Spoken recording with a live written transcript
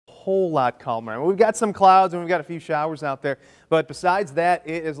whole lot calmer. We've got some clouds and we've got a few showers out there, but besides that,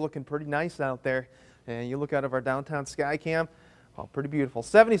 it is looking pretty nice out there. And you look out of our downtown sky cam, well, pretty beautiful.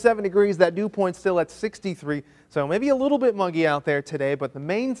 77 degrees, that dew point still at 63, so maybe a little bit muggy out there today, but the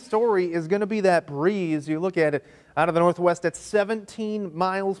main story is going to be that breeze. You look at it out of the northwest at 17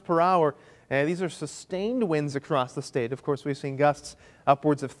 miles per hour. And these are sustained winds across the state. Of course, we've seen gusts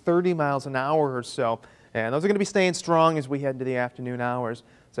upwards of 30 miles an hour or so. And those are going to be staying strong as we head into the afternoon hours.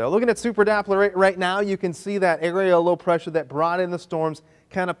 So looking at Super Doppler right now, you can see that area of low pressure that brought in the storms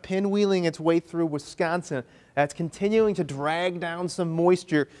kind of pinwheeling its way through Wisconsin. That's continuing to drag down some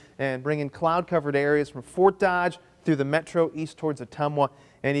moisture and bring in cloud-covered areas from Fort Dodge through the metro east towards Ottumwa,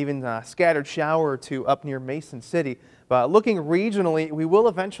 and even a scattered shower or two up near Mason City. But looking regionally, we will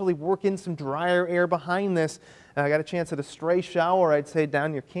eventually work in some drier air behind this. I got a chance at a stray shower, I'd say,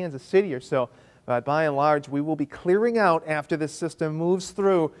 down near Kansas City or so. But by and large, we will be clearing out after this system moves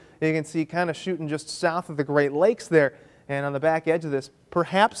through. You can see kind of shooting just south of the Great Lakes there. And on the back edge of this,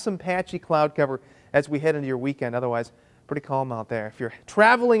 perhaps some patchy cloud cover as we head into your weekend. Otherwise, pretty calm out there. If you're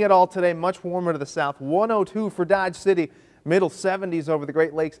traveling at all today, much warmer to the south. 102 for Dodge City. Middle 70s over the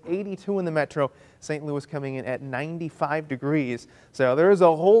Great Lakes, 82 in the metro. St. Louis coming in at 95 degrees. So there is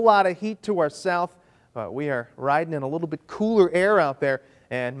a whole lot of heat to our south, but we are riding in a little bit cooler air out there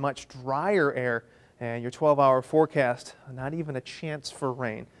and much drier air. And your 12-hour forecast, not even a chance for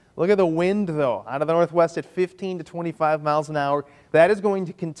rain. Look at the wind, though, out of the northwest at 15 to 25 miles an hour. That is going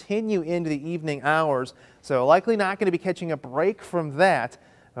to continue into the evening hours, so likely not going to be catching a break from that.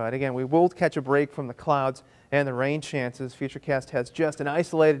 But again, we will catch a break from the clouds and the rain chances. Futurecast has just an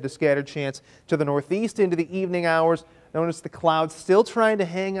isolated to scattered chance to the northeast into the evening hours. Notice the clouds still trying to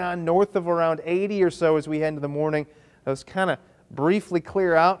hang on north of around 80 or so as we head into the morning. Those kind of briefly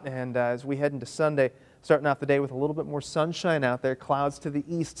clear out, and as we head into Sunday, starting off the day with a little bit more sunshine out there. Clouds to the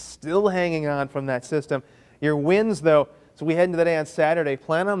east still hanging on from that system. Your winds, though, as we head into the day on Saturday,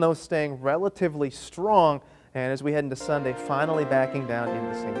 plan on those staying relatively strong. And as we head into Sunday, finally backing down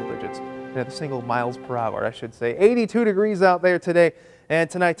into single digits, the single miles per hour, I should say. 82 degrees out there today, and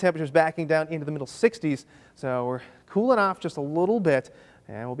tonight temperatures backing down into the middle 60s. So we're cooling off just a little bit,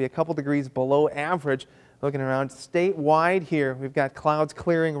 and we'll be a couple degrees below average. Looking around statewide here, we've got clouds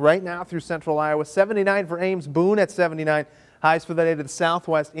clearing right now through central Iowa. 79 for Ames, Boone at 79. Highs for the day to the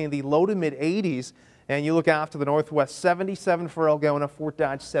southwest in the low to mid 80s. And you look off to the northwest, 77 for Algona, Fort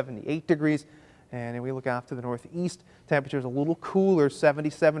Dodge, 78 degrees. And we look off to the northeast, temperatures a little cooler,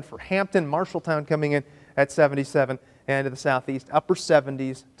 77 for Hampton, Marshalltown coming in at 77. And to the southeast, upper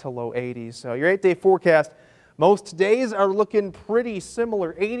 70s to low 80s. So your 8-day forecast, most days are looking pretty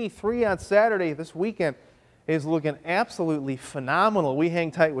similar. 83 on Saturday. This weekend is looking absolutely phenomenal. We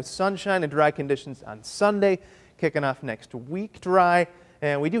hang tight with sunshine and dry conditions on Sunday, kicking off next week dry.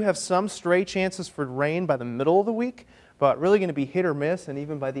 And we do have some stray chances for rain by the middle of the week, but really going to be hit or miss. And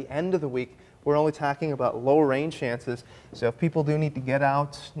even by the end of the week, we're only talking about low rain chances. So if people do need to get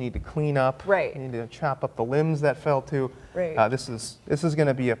out, need to clean up, need to chop up the limbs that fell to, this is going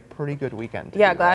to be a pretty good weekend. Yeah, glad